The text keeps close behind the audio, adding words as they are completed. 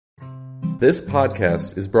This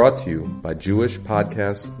podcast is brought to you by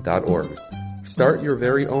JewishPodcasts.org. Start your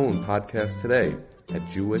very own podcast today at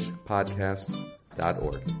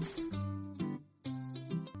JewishPodcasts.org.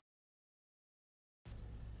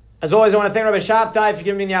 As always, I want to thank Rabbi Shabtai for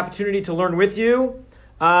giving me the opportunity to learn with you.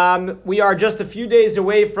 We are just a few days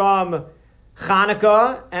away from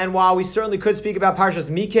Hanukkah, and while we certainly could speak about Parshas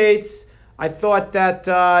Miketz, I thought that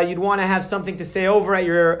you'd want to have something to say over at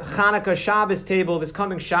your Hanukkah Shabbos table this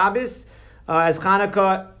coming Shabbos, as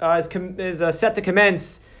Hanukkah is set to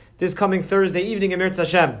commence this coming Thursday evening in Mirz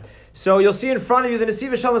Hashem. So you'll see in front of you the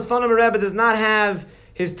Nesiv Shalom Slonim Rebbe does not have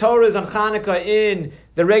his Torahs on Hanukkah in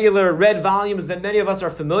the regular red volumes that many of us are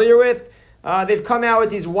familiar with. They've come out with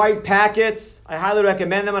these white packets. I highly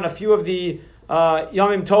recommend them on a few of the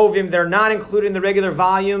Yomim Tovim. They're not included in the regular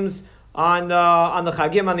volumes on the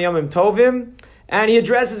Chagim, on the Yomim Tovim. And he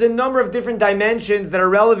addresses a number of different dimensions that are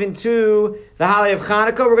relevant to the holiday of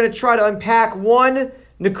Hanukkah. We're going to try to unpack one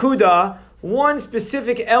Nakuda, one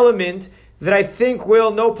specific element that I think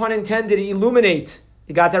will, no pun intended, illuminate.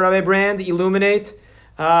 You got that, Rabbi Brand? Illuminate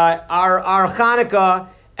our Hanukkah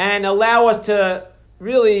and allow us to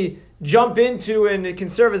really jump into, and it can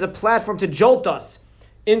serve as a platform to jolt us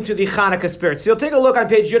into the Hanukkah spirit. So you'll take a look on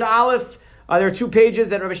page Yud Aleph. There are two pages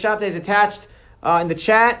that Rabbi Shabtai has attached in the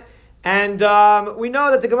chat. And we know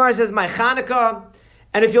that the Gemara says, my Hanukkah.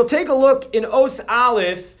 And if you'll take a look in Os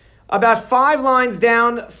Aleph, about 5 lines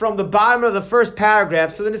down from the bottom of the first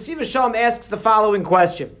paragraph, so the Nesiv Shalom asks the following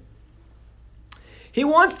question. He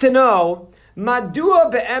wants to know, Madua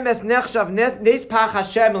be'emes nechshav nes pach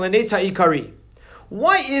Hashem lenes ha'ikari.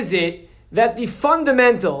 Why is it that the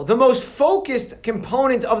fundamental, the most focused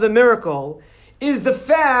component of the miracle is the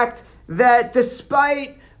fact that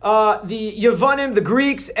despite the Yevanim, the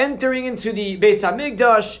Greeks, entering into the Beis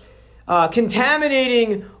HaMikdash,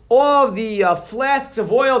 contaminating all of the flasks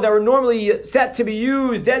of oil that were normally set to be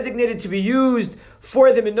used, designated to be used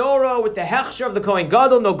for the menorah with the hechsher of the Kohen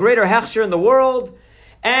Gadol, no greater hechsher in the world.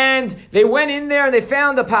 And they went in there and they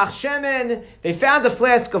found a pach shemen, they found a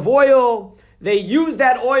flask of oil, they used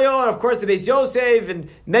that oil, and of course the Beis Yosef and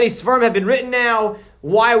many Sfarim have been written now,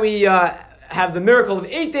 why we have the miracle of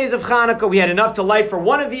 8 days of Hanukkah. We had enough to light for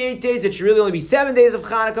one of the 8 days. It should really only be 7 days of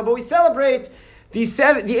Hanukkah, but we celebrate the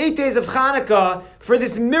 8 days of Hanukkah for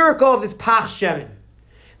this miracle of this Pach Shemen.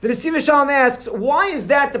 The Nesiv Shalom asks, why is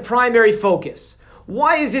that the primary focus?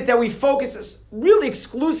 Why is it that we focus really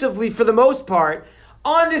exclusively, for the most part,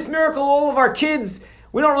 on this miracle? All of our kids,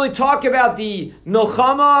 we don't really talk about the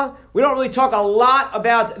Milchama. We don't really talk a lot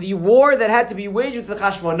about the war that had to be waged with the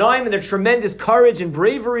Chashmonaim and their tremendous courage and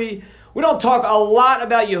bravery. We don't talk a lot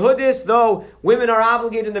about Yehudis, though women are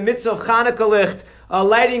obligated in the mitzvah of Chanukah Licht,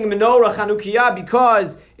 lighting menorah Chanukiyah,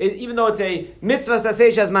 because even though it's a mitzvah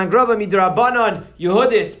stasei shazman grava midrabanan,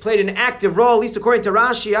 Yehudis played an active role, at least according to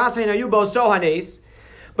Rashi. Afein ayubo sohanes.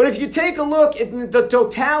 But if you take a look at the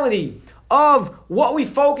totality of what we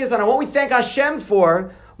focus on and what we thank Hashem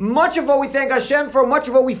for, much of what we thank Hashem for, much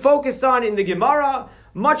of what we focus on in the Gemara,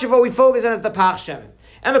 much of what we focus on is the Pach Shemen.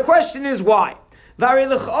 And the question is why?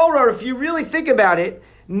 If you really think about it,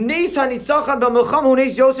 there's a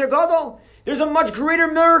much greater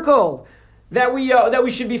miracle that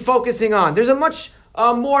we should be focusing on. There's a much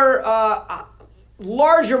more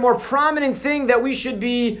larger, more prominent thing that we should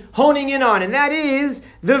be honing in on, and that is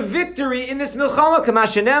the victory in this milchama.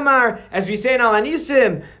 Kamashenemar, as we say in Al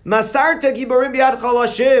Anisim, Masarta giborim biad chol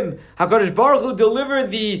Hashem. Hakadosh Baruch Hu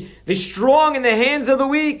delivered the strong in the hands of the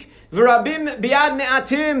weak. V'rabim biad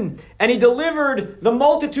me'atim, and he delivered the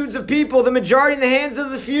multitudes of people, the majority in the hands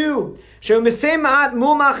of the few. She'umisei ma'at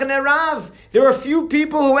mul machane rav. There were a few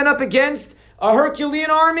people who went up against a Herculean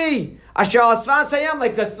army. Asher al asfas hayam,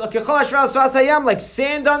 like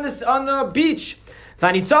sand on the beach.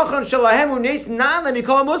 V'anitzachon shalahem u'neis na'an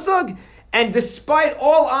mikol musag. And despite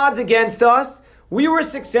all odds against us, we were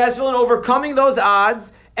successful in overcoming those odds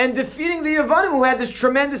and defeating the Yevanim, who had this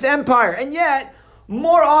tremendous empire. And yet,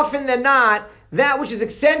 more often than not, that which is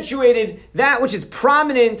accentuated, that which is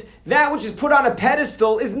prominent, that which is put on a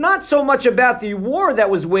pedestal is not so much about the war that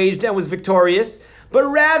was waged and was victorious, but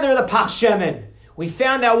rather the Pach Shemen. We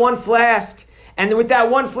found that one flask, and with that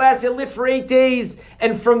one flask it lit for 8 days,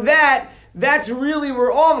 and from that's really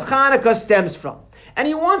where all of Hanukkah stems from. And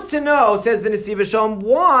he wants to know, says the Nesiv Shalom,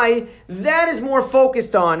 why that is more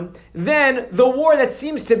focused on than the war that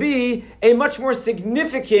seems to be a much more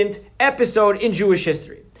significant episode in Jewish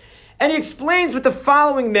history. And he explains with the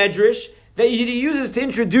following medrash that he uses to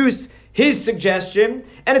introduce his suggestion,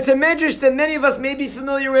 and it's a medrash that many of us may be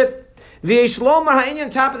familiar with. V'yeshlomar ha'inyan,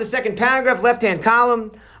 top of the second paragraph, left-hand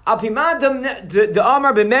column. Al pimadam the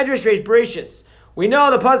Amar b'medrash reish bereshis. We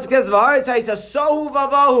know the pasuk says V'haaretz ha'isa sohu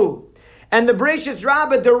v'avohu, and the Bereishis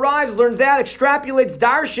Rabbah learns out, extrapolates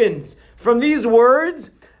darshins from these words.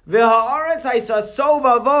 V'haaretz ha'isa sohu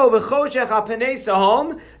v'avohu v'choshech ha'penei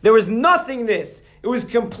sahom. There was nothingness. It was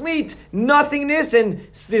complete nothingness and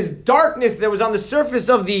this darkness that was on the surface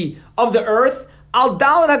of the earth. Al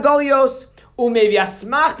dalad hagolios. And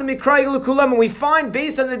we find,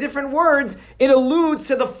 based on the different words, it alludes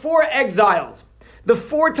to the 4 exiles. The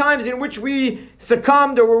 4 times in which we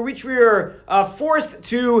succumbed or which we were forced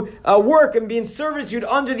to work and be in servitude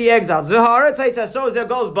under the exiles. The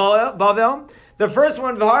first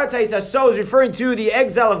one, is referring to the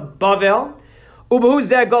exile of Bavel.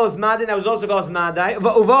 That was also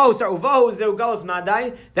Golos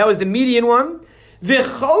Madai. That was the median one.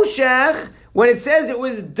 V'choshech, when it says it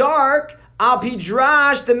was dark, Al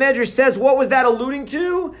Pidrash, the Medrash says, what was that alluding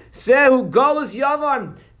to? Sehu Golos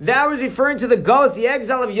Yavan. That was referring to the Golos, the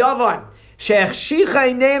exile of Yavan.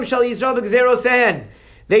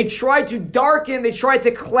 They tried to darken, they tried to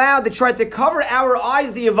cloud, they tried to cover our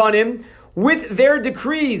eyes, the Yavanim, with their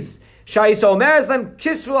decrees. They tried,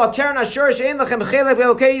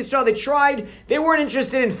 they weren't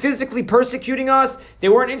interested in physically persecuting us, they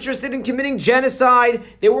weren't interested in committing genocide,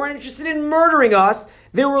 they weren't interested in murdering us.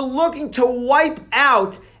 They were looking to wipe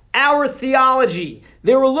out our theology.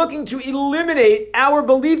 They were looking to eliminate our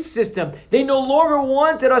belief system. They no longer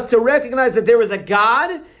wanted us to recognize that there was a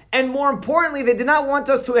God, and more importantly, they did not want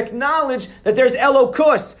us to acknowledge that there's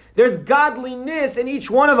Elokus, there's godliness in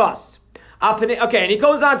each one of us. Okay, and he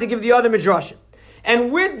goes on to give the other midrash.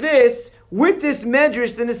 And with this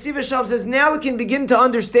medrash, the Nesiv Shalom says, now we can begin to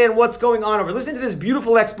understand what's going on over. Listen to this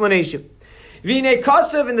beautiful explanation. V'nei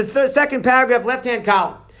kasav, in the second paragraph, left-hand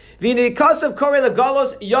column. V'nei kasav korei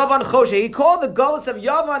legalos Yavan choshech. He called the Galos of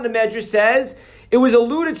Yavan, the Medrash says, it was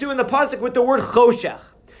alluded to in the pasuk with the word choshech.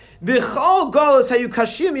 B'chol galos hayu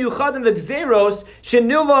kashim yuchadim v'gzeros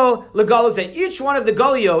shenilvo legalos. Each one of the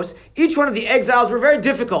galios, each one of the exiles were very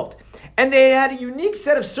difficult. And they had a unique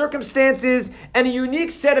set of circumstances and a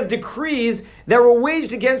unique set of decrees that were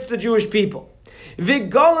waged against the Jewish people.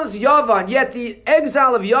 Vigolos Yavan, yet the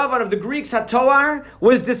exile of Yavan, of the Greeks, Hatoar,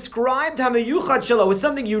 was described Hamayuchad Shelo with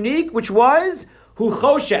something unique, which was Hu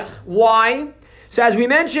Choshech. Why? So as we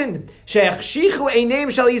mentioned, She'echshichu Einem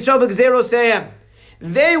Shal Yisrael B'Gzerosehem.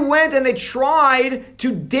 They went and they tried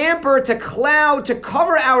to damper, to cloud, to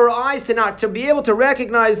cover our eyes, to be able to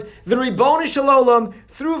recognize the Ribono Shel Olam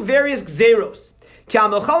through various Gzeros. To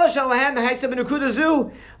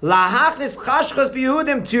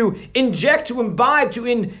inject, to imbibe, to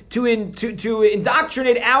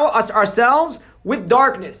indoctrinate ourselves with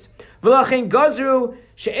darkness.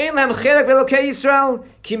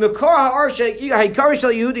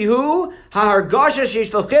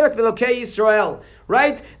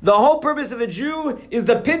 Right? The whole purpose of a Jew is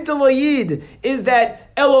the Pintaloyid, is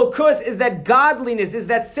that Elokus, is that godliness, is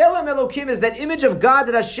that Selam Elokim, is that image of God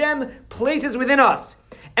that Hashem places within us.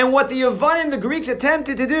 And what the Yavanim, the Greeks,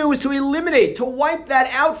 attempted to do was to eliminate, to wipe that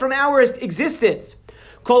out from our existence.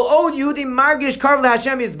 Kol od Yehudi margish karv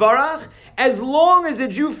leHashem yisbarach, as long as a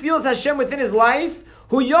Jew feels Hashem within his life,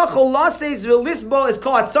 hu yachol laseis v'lisbo is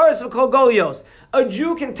kol atzaros v'kol golios. A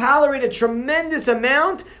Jew can tolerate a tremendous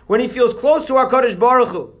amount when he feels close to our Kodesh Baruch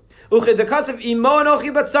Hu. When Klal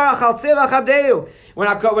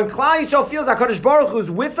Yisrael feels our Kodesh Baruch Hu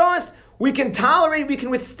is with us, we can tolerate, we can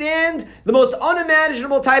withstand the most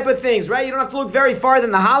unimaginable type of things, right? You don't have to look very far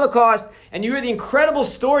than the Holocaust, and you hear the incredible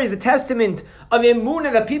stories, the testament of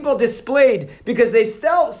Emunah that people displayed, because they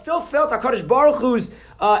still felt our Kodesh Baruch Hu's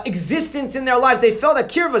existence in their lives. They felt that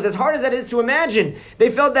kirvas, as hard as that is to imagine,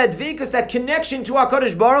 they felt that dvikus, that connection to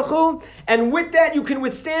HaKadosh Baruch Hu, and with that you can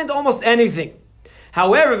withstand almost anything.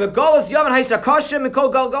 However, the Galus Yavan Haisa Kashem and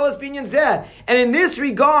Kol Galus Binyan Zeh. And in this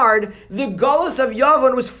regard, the Galus of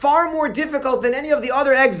Yavan was far more difficult than any of the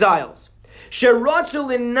other exiles. Sheratzu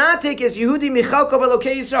linatek es Yehudi Michalko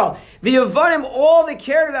Belokei Yisrael. The Yavanim, all they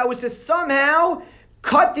cared about was to somehow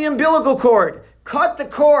cut the umbilical cord. Cut the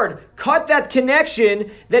cord, cut that connection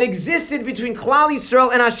that existed between Klal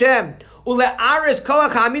Yisrael and Hashem. So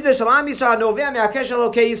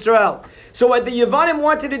what the Yavanim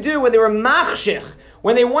wanted to do when they were machshich,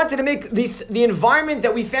 when they wanted to make the environment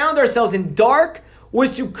that we found ourselves in dark, was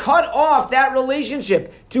to cut off that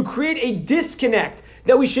relationship, to create a disconnect,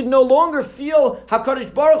 that we should no longer feel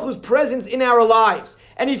HaKadosh Baruch Hu's presence in our lives.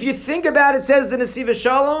 And if you think about it, says the Nesiv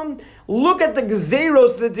Shalom, look at the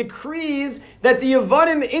gzeros, the decrees that the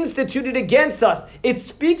Yavanim instituted against us. It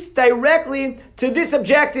speaks directly to this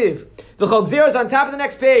objective. The Chol Gzeros on top of the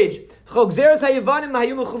next page. It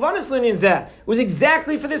was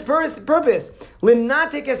exactly for this purpose.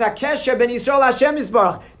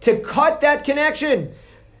 To cut that connection.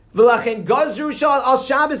 Now you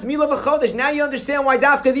understand why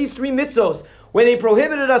Dafka these three mitzvos, when they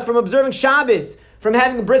prohibited us from observing Shabbos, from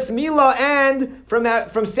having bris milah, and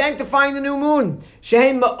from sanctifying the new moon,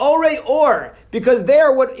 shehem ma'orei or, because they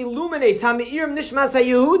are what illuminates ha'meir nishmas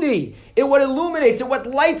ha'yehudi. It what illuminates, it what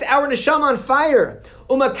lights our neshama on fire.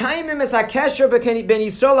 It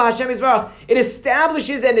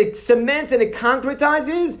establishes and it cements and it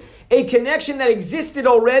concretizes a connection that existed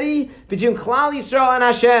already between Klal Yisrael and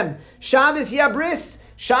Hashem. Shabbos Yabris.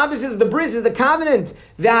 Shabbos is the bris, is the covenant.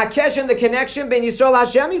 The Hakesh and the connection ben Yisrael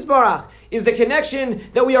Hashem Yisbarach is the connection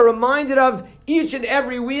that we are reminded of each and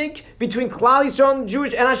every week between Klal Yisrael and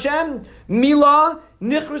Jewish and Hashem. Milah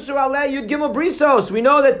Nichrusu Aleh Yud Gimel Brisos. We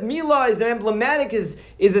know that Milah is an emblematic, is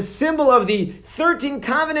a symbol of the 13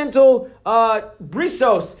 covenantal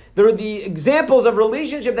brisos. There are the examples of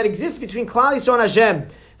relationship that exist between Klal Yisrael and Hashem.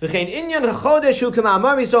 The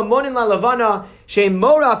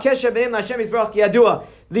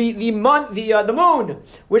moon,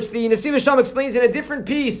 which the Nesiv Shalom explains in a different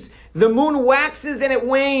piece, the moon waxes and it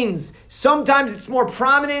wanes. Sometimes it's more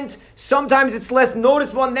prominent, sometimes it's less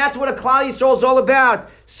noticeable, and that's what a Klal Yisrael is all about.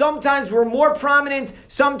 Sometimes we're more prominent,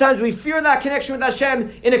 sometimes we feel that connection with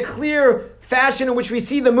Hashem in a clear fashion in which we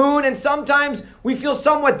see the moon, and sometimes we feel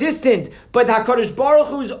somewhat distant. But HaKadosh Baruch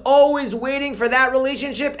Hu is always waiting for that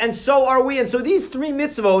relationship, and so are we. And so these three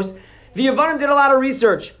mitzvos, the Yavanim did a lot of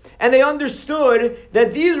research, and they understood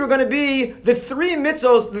that these were going to be the three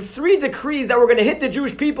mitzvos, the three decrees that were going to hit the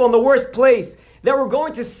Jewish people in the worst place, that were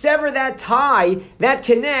going to sever that tie, that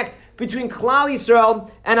connect between Klal Yisrael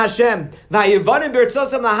and Hashem. They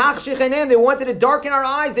wanted to darken our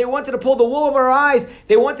eyes. They wanted to pull the wool over our eyes.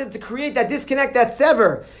 They wanted to create that disconnect, that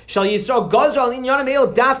sever. Shall Yisrael gazal in yanam el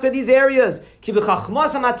dafka these areas?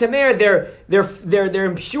 Their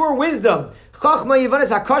impure wisdom. You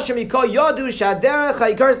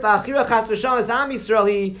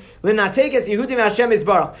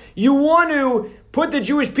want to put the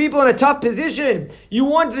Jewish people in a tough position. You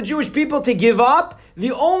want the Jewish people to give up.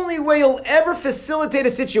 The only way you'll ever facilitate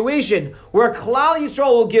a situation where Klal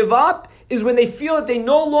Yisrael will give up is when they feel that they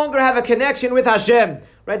no longer have a connection with Hashem.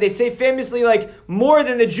 Right? They say famously, like, more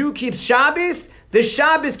than the Jew keeps Shabbos, the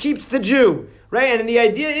Shabbos keeps the Jew. Right? And the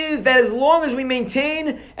idea is that as long as we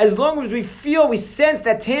maintain, as long as we feel, we sense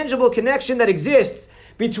that tangible connection that exists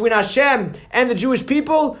between Hashem and the Jewish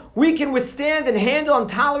people, we can withstand and handle and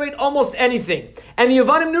tolerate almost anything. And the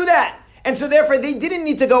Yavanim knew that. And so therefore they didn't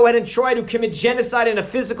need to go ahead and try to commit genocide in a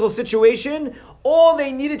physical situation. All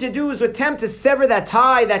they needed to do was attempt to sever that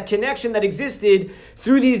tie, that connection that existed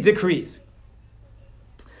through these decrees.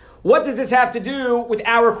 What does this have to do with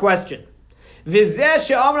our question? What did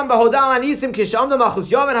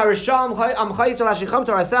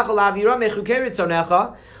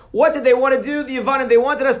they want to do, the Yavanim? They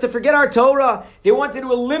wanted us to forget our Torah. They wanted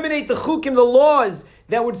to eliminate the chukim, the laws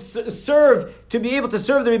that would serve to be able to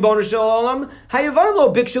serve the Ribono Shel Olam. They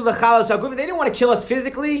didn't want to kill us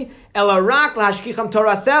physically. They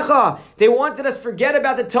wanted us to forget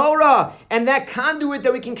about the Torah and that conduit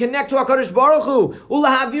that we can connect to HaKadosh Baruch Hu,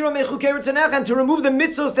 and to remove the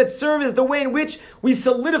mitzvos that serve as the way in which we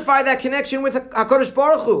solidify that connection with HaKadosh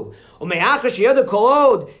Baruch Hu.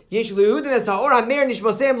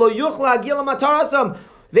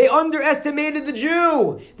 They underestimated the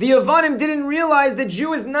Jew. The Yavanim didn't realize the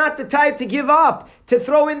Jew is not the type to give up, to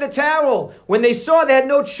throw in the towel. When they saw they had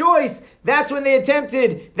no choice, that's when they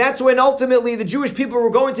attempted, that's when ultimately the Jewish people were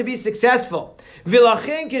going to be successful. They didn't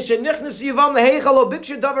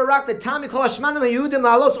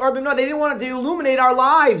want to illuminate our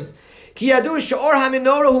lives. They knew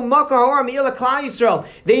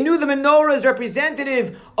the menorah is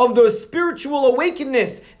representative of the spiritual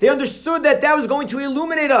awakeness. They understood that was going to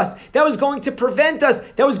illuminate us, that was going to prevent us,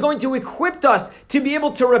 that was going to equip us to be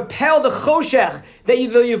able to repel the choshech that the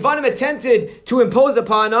Yavanim attempted to impose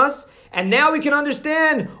upon us. And now we can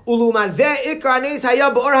understand. Now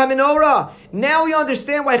we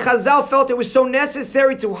understand why Chazal felt it was so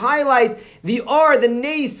necessary to highlight the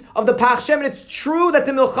nace of the Pachshem. And it's true that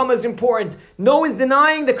the Milchama is important. No one's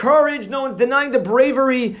denying the courage. No one's denying the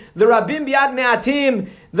bravery. The Rabim Biad Me'atim,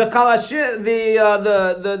 the Chalashim,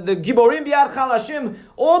 the Giborim Biad Chalashim.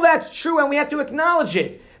 All that's true, and we have to acknowledge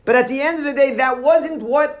it. But at the end of the day, that wasn't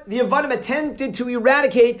what the Yavanim attempted to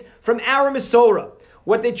eradicate from our Mesorah.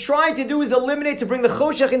 What they tried to do is eliminate, to bring the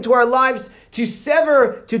choshech into our lives, to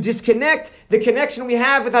sever, to disconnect the connection we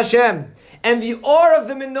have with Hashem. And the aura of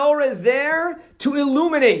the menorah is there to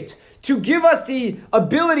illuminate, to give us the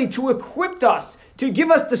ability, to equip us, to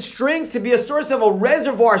give us the strength to be a source of a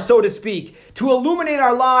reservoir, so to speak, to illuminate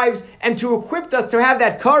our lives and to equip us to have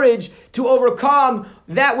that courage to overcome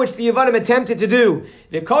that which the Yevanim attempted to do.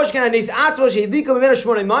 The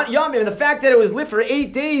fact that it was lit for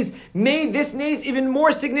 8 days made this nace even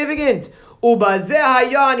more significant. And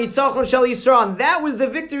that was the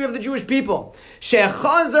victory of the Jewish people.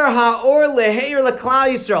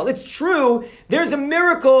 It's true, there's a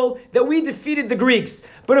miracle that we defeated the Greeks.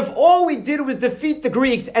 But if all we did was defeat the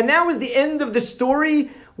Greeks, and that was the end of the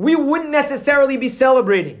story, we wouldn't necessarily be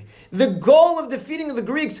celebrating. The goal of defeating the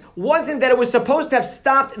Greeks wasn't that it was supposed to have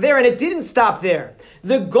stopped there, and it didn't stop there.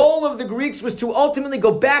 The goal of the Greeks was to ultimately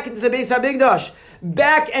go back into the Beis HaMikdash,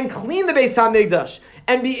 back and clean the Beis HaMikdash,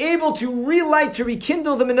 and be able to relight, to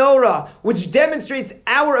rekindle the menorah, which demonstrates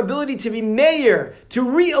our ability to be meir, to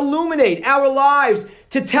re-illuminate our lives,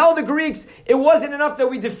 to tell the Greeks it wasn't enough that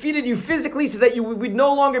we defeated you physically so that we'd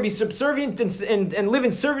no longer be subservient and live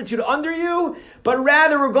in servitude under you, but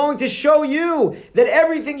rather we're going to show you that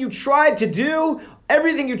everything you tried to do,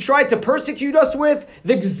 everything you tried to persecute us with,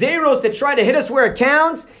 the gzeros that tried to hit us where it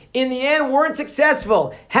counts, in the end weren't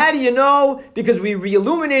successful. How do you know? Because we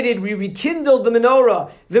re-illuminated, we rekindled the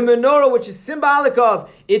menorah which is symbolic of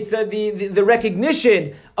it's the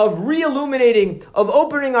recognition of re-illuminating, of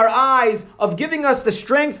opening our eyes, of giving us the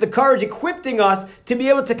strength, the courage, equipping us to be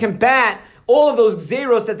able to combat all of those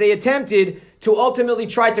gzeros that they attempted to ultimately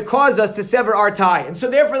try to cause us to sever our tie. And so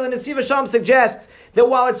therefore the Nesiv Shalom suggests that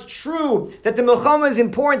while it's true that the Milchama is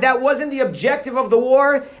important, that wasn't the objective of the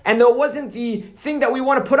war, and that wasn't the thing that we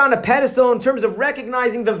want to put on a pedestal in terms of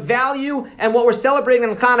recognizing the value and what we're celebrating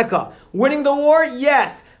in Hanukkah. Winning the war,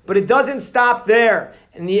 yes, but it doesn't stop there.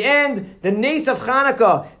 In the end, the nace of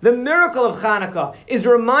Hanukkah, the miracle of Hanukkah, is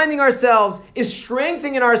reminding ourselves, is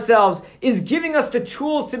strengthening ourselves, is giving us the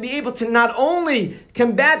tools to be able to not only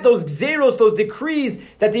combat those gzeros, those decrees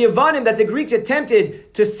that the Yevanim, that the Greeks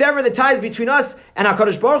attempted to sever the ties between us and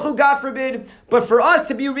HaKadosh Baruch Hu, God forbid, but for us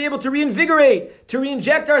to be able to reinvigorate, to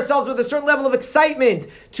re-inject ourselves with a certain level of excitement,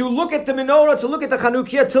 to look at the menorah, to look at the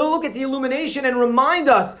Chanukiah, to look at the illumination and remind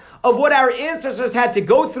us of what our ancestors had to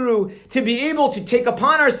go through to be able to take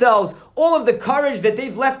upon ourselves all of the courage that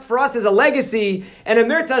they've left for us as a legacy. And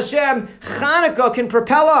Amir Hashem, Chanukah can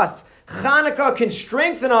propel us. Chanukah can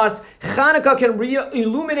strengthen us. Chanukah can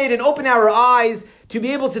illuminate and open our eyes to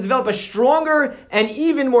be able to develop a stronger and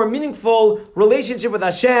even more meaningful relationship with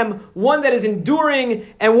Hashem, one that is enduring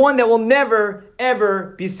and one that will never,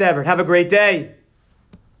 ever be severed. Have a great day.